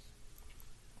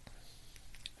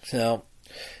 So,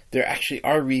 there actually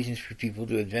are reasons for people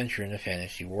to adventure in a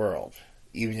fantasy world,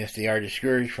 even if they are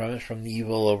discouraged from it from the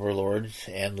evil overlords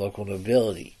and local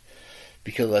nobility.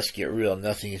 Because let's get real,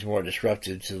 nothing is more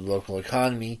disruptive to the local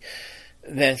economy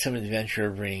than some adventurer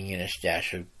bringing in a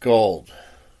stash of gold.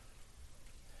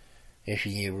 If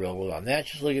you need a real world on that,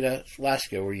 just look at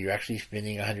Alaska, where you're actually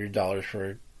spending $100 for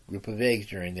a group of eggs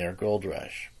during their gold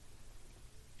rush.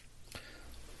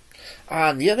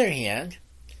 On the other hand,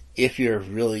 if you're a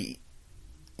really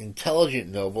intelligent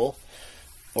noble,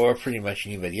 or pretty much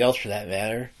anybody else for that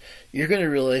matter, you're going to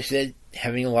realize that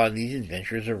having a lot of these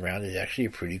adventurers around is actually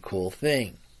a pretty cool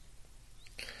thing.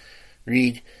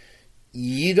 Read,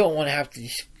 you don't want to have to,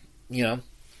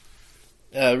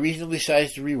 reasonably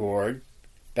sized reward,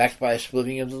 backed by a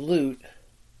splitting of the loot,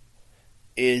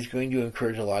 is going to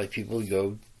encourage a lot of people to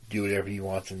go do whatever you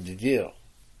want them to do.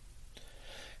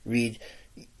 Read,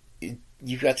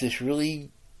 you've got this really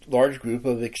large group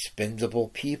of expendable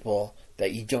people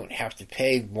that you don't have to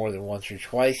pay more than once or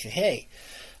twice. And hey,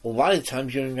 a lot of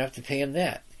times you don't even have to pay them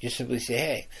that. Just simply say,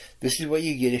 hey, this is what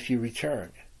you get if you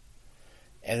return.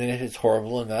 And then if it's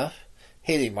horrible enough,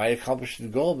 hey, they might accomplish the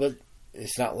goal, but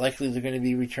it's not likely they're going to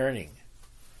be returning.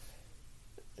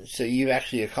 So you've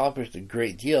actually accomplished a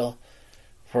great deal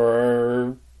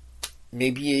for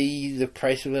maybe the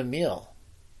price of a meal.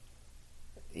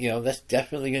 That's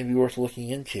definitely going to be worth looking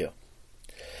into.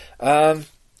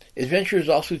 Adventurers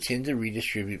also tend to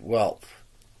redistribute wealth.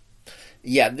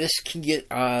 Yeah, this can get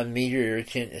major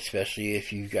irritant, especially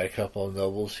if you've got a couple of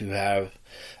nobles who have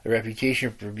a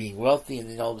reputation for being wealthy, and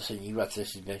then all of a sudden you've got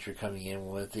this adventurer coming in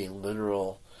with a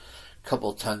literal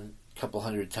couple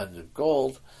hundred tons of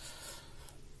gold.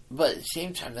 But at the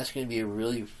same time, that's going to be a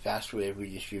really fast way of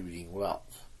redistributing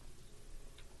wealth.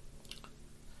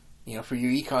 For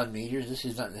your econ majors, this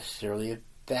is not necessarily a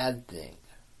bad thing.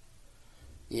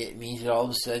 It means that all of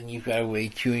a sudden you've got a way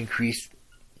to increase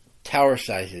tower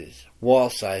sizes, wall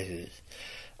sizes.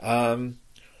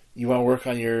 You want to work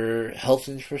on your health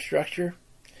infrastructure?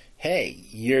 Hey,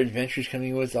 your adventure's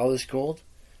coming with all this gold?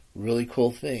 Really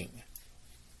cool thing.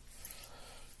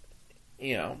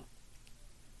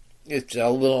 It's a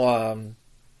little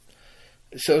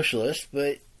socialist,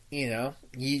 but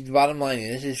the bottom line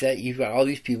is that you've got all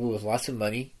these people with lots of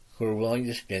money who are willing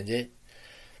to spend it,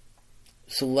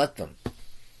 so let them.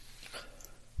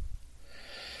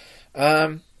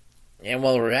 And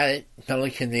while we're at it, not only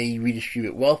can they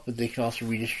redistribute wealth, but they can also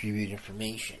redistribute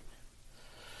information.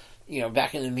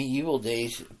 Back in the medieval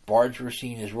days, bards were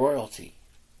seen as royalty.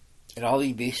 And all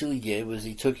they basically did was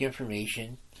they took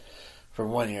information from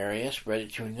one area, spread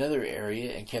it to another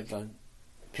area, and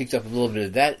picked up a little bit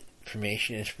of that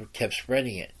information and kept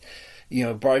spreading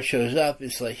it. Bard shows up,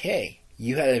 it's like, hey,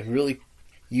 you had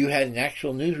an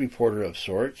actual news reporter of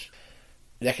sorts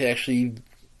that could actually,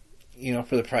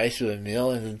 for the price of a meal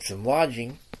and then some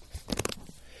lodging,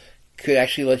 could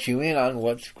actually let you in on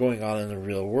what's going on in the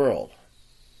real world.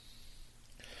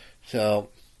 So,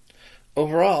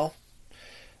 overall,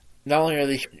 not only are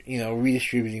they,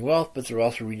 redistributing wealth, but they're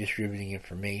also redistributing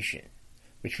information.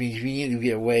 Which means if you need to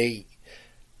get away,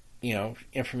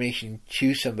 information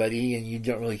to somebody and you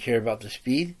don't really care about the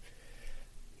speed,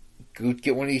 go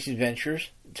get one of these adventures,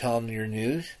 tell them your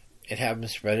news, and have them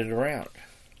spread it around.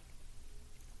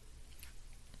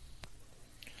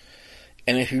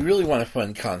 And if you really want a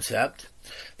fun concept,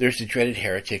 there's the dreaded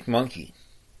heretic monkey.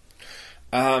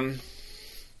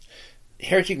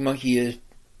 Heretic monkey is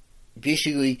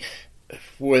basically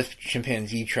with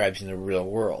chimpanzee tribes in the real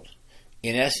world.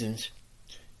 In essence,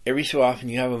 every so often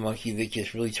you have a monkey that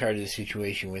gets really tired of the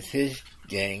situation with his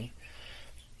gang,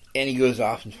 and he goes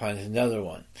off and finds another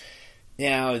one.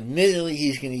 Now, admittedly,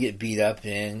 he's going to get beat up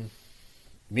and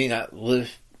may not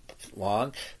live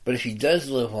long, but if he does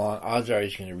live long, odds are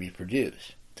he's going to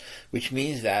reproduce. Which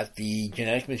means that the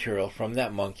genetic material from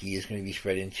that monkey is going to be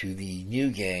spread into the new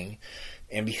gang,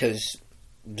 and because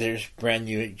there's brand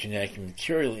new genetic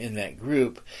material in that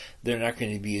group, they're not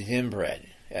going to be as inbred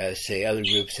as, say, other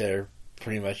groups that are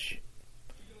pretty much,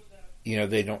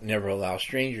 they don't never allow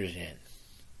strangers in.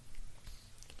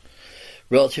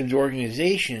 Relative to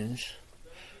organizations,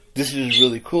 this is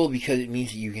really cool because it means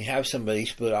that you can have somebody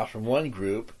split off from one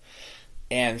group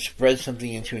and spread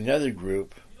something into another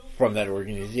group from that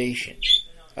organization.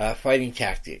 Fighting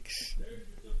tactics,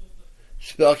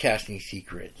 spellcasting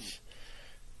secrets,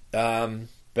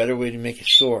 better way to make a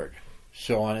sword,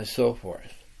 so on and so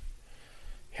forth.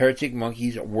 Heretic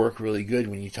monkeys work really good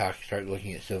when you start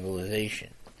looking at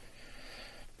civilization.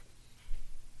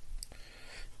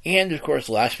 And, of course,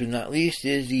 last but not least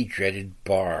is the dreaded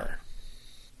bar.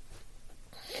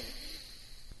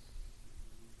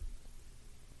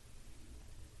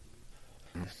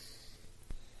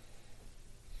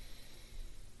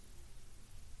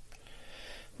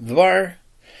 The bar,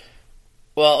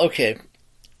 well, okay.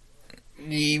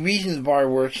 The reason the bar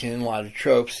works in a lot of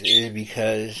tropes is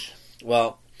because,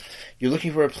 well, you're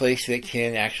looking for a place that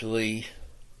can actually,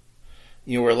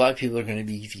 where a lot of people are going to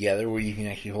be together, where you can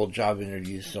actually hold job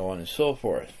interviews, so on and so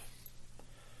forth.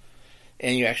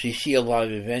 And you actually see a lot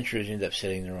of adventurers end up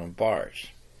setting their own bars.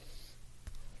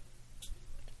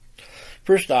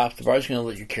 First off, the bar is going to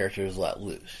let your characters let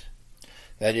loose.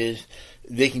 That is,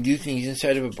 they can do things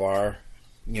inside of a bar,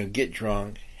 get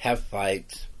drunk, have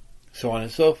fights, so on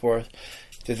and so forth,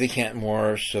 that they can't in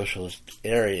more socialist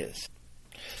areas.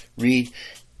 Read,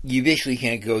 you basically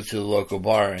can't go to the local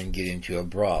bar and get into a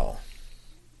brawl.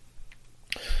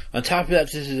 On top of that,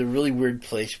 this is a really weird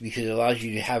place because it allows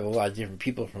you to have a lot of different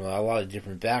people from a lot of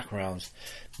different backgrounds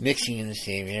mixing in the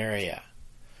same area.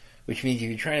 Which means if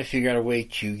you're trying to figure out a way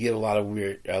to get a lot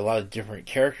of different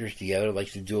characters together,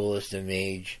 like the duelist, a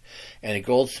mage, and a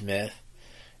goldsmith,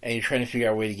 and you're trying to figure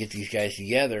out a way to get these guys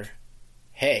together,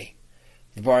 hey,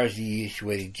 the bar is the easiest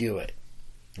way to do it.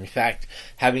 In fact,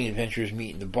 having adventurers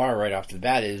meet in the bar right off the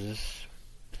bat is,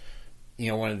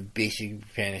 one of the basic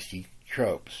fantasy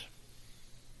tropes.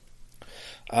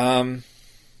 Like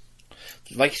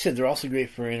I said, they're also great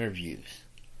for interviews.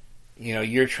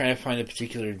 You're trying to find a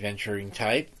particular adventuring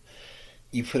type.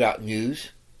 You put out news,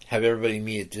 have everybody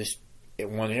meet at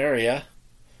one area,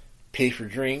 pay for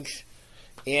drinks,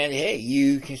 and hey,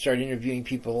 you can start interviewing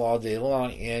people all day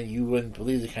long, and you wouldn't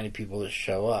believe the kind of people that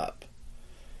show up.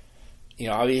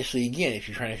 Obviously, again, if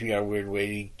you're trying to figure out a weird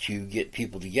way to get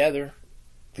people together,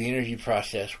 the interview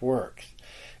process works.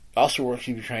 Also works if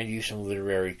you're trying to do some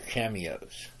literary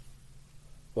cameos.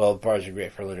 Well, bars are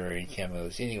great for literary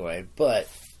cameos anyway, but,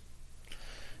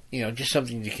 just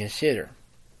something to consider.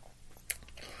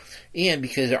 And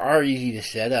because they are easy to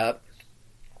set up,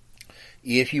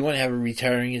 if you want to have a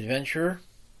retiring adventurer,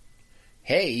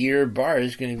 hey, your bar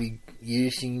is going to be the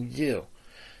easiest thing to do.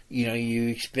 You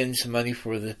expend some money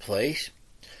for the place,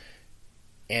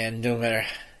 and no matter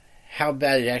how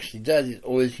bad it actually does, it's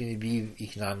always going to be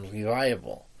economically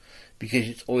viable, because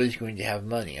it's always going to have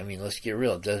money. I mean, let's get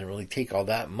real. It doesn't really take all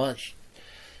that much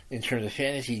in terms of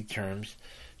fantasy terms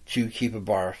to keep a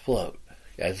bar afloat,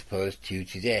 as opposed to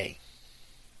today.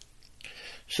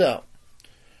 So,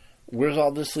 where does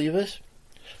all this leave us?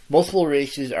 Multiple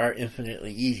races are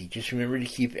infinitely easy. Just remember to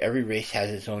keep every race has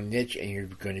its own niche, and you're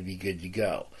going to be good to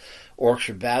go. Orcs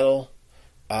for battle.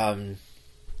 Elves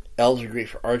are great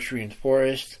for archery and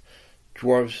forest.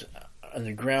 Dwarves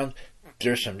underground.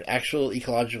 There's some actual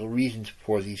ecological reasons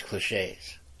for these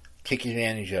cliches. Take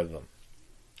advantage of them.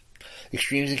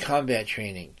 Extremes in combat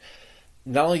training.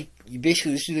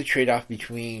 Basically, this is the trade-off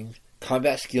between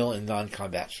combat skill and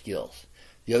non-combat skills.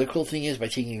 The other cool thing is, by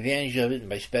taking advantage of it and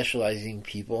by specializing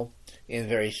people in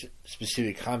very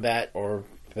specific combat, or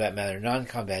for that matter,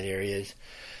 non-combat areas,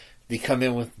 they come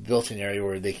in with a built-in area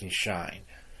where they can shine.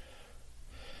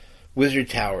 Wizard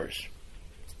towers.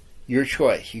 Your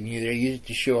choice. You can either use it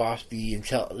to show off the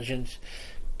intelligence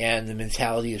and the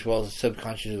mentality as well as the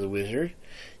subconscious of the wizard.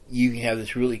 You can have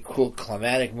this really cool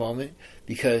climatic moment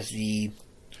because the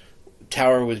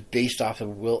tower was based off of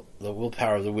the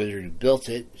willpower of the wizard who built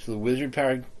it. So the wizard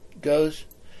power goes,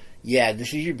 yeah,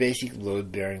 this is your basic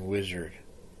load-bearing wizard.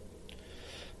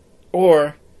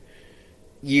 Or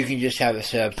you can just have it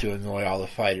set up to annoy all the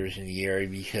fighters in the area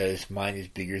because mine is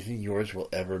bigger than yours will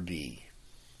ever be.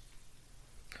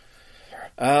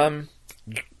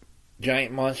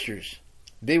 Giant monsters.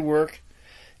 They work,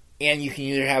 and you can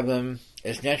either have them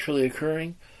as naturally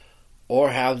occurring or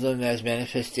have them as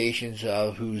manifestations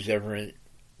of who's ever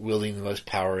wielding the most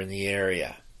power in the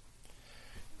area.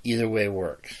 Either way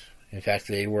works. In fact,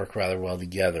 they work rather well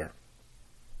together.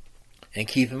 And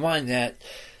keep in mind that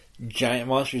giant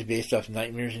monsters based off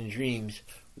nightmares and dreams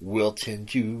will tend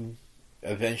to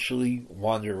eventually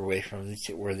wander away from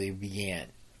where they began.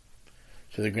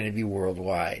 So they're going to be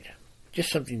worldwide.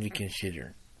 Just something to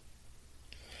consider.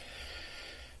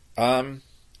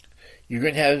 You're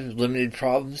going to have limited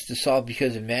problems to solve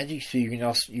because of magic, so you're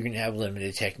going to have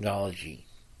limited technology.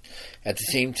 At the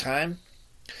same time,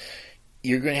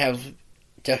 you're going to have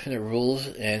definite rules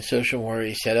and social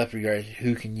mores set up regarding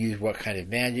who can use what kind of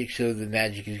magic, so the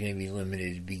magic is going to be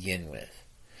limited to begin with.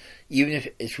 Even if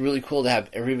it's really cool to have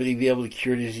everybody be able to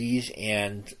cure disease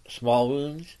and small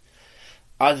wounds,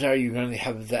 odds are you're going to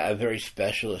have a very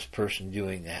specialist person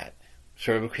doing that.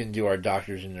 Sort of can do our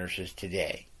doctors and nurses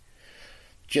today.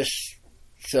 Just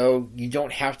so you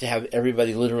don't have to have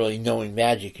everybody literally knowing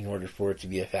magic in order for it to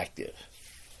be effective.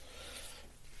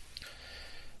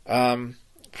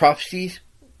 Prophecies,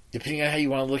 depending on how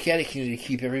you want to look at it, can either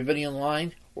keep everybody in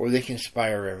line or they can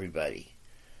inspire everybody.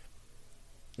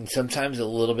 And sometimes a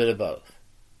little bit of both.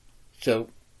 So,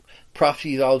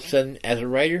 prophecies all of a sudden, as a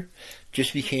writer,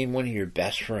 just became one of your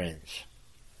best friends.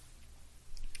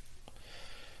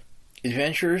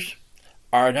 Adventurers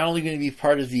are not only going to be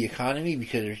part of the economy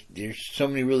because there's so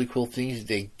many really cool things that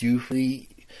they do for the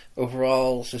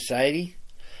overall society,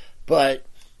 but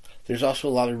there's also a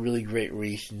lot of really great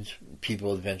reasons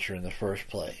people adventure in the first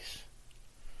place.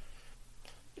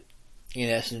 In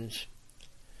essence,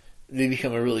 they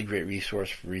become a really great resource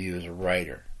for you as a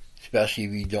writer, especially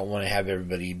if you don't want to have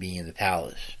everybody be in the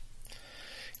palace.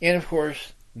 And of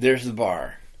course, there's the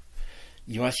bar.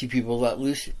 You want to see people let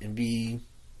loose and be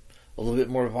a little bit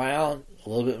more violent, a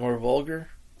little bit more vulgar?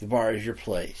 The bar is your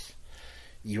place.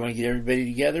 You want to get everybody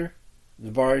together?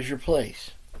 The bar is your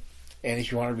place. And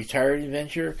if you want to retire an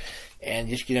adventure and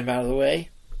just get them out of the way,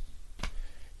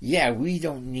 yeah, we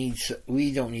don't need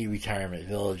retirement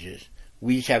villages.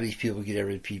 We just have these people get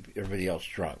everybody else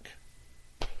drunk.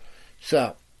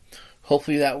 So,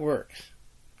 hopefully that works.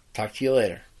 Talk to you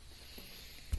later.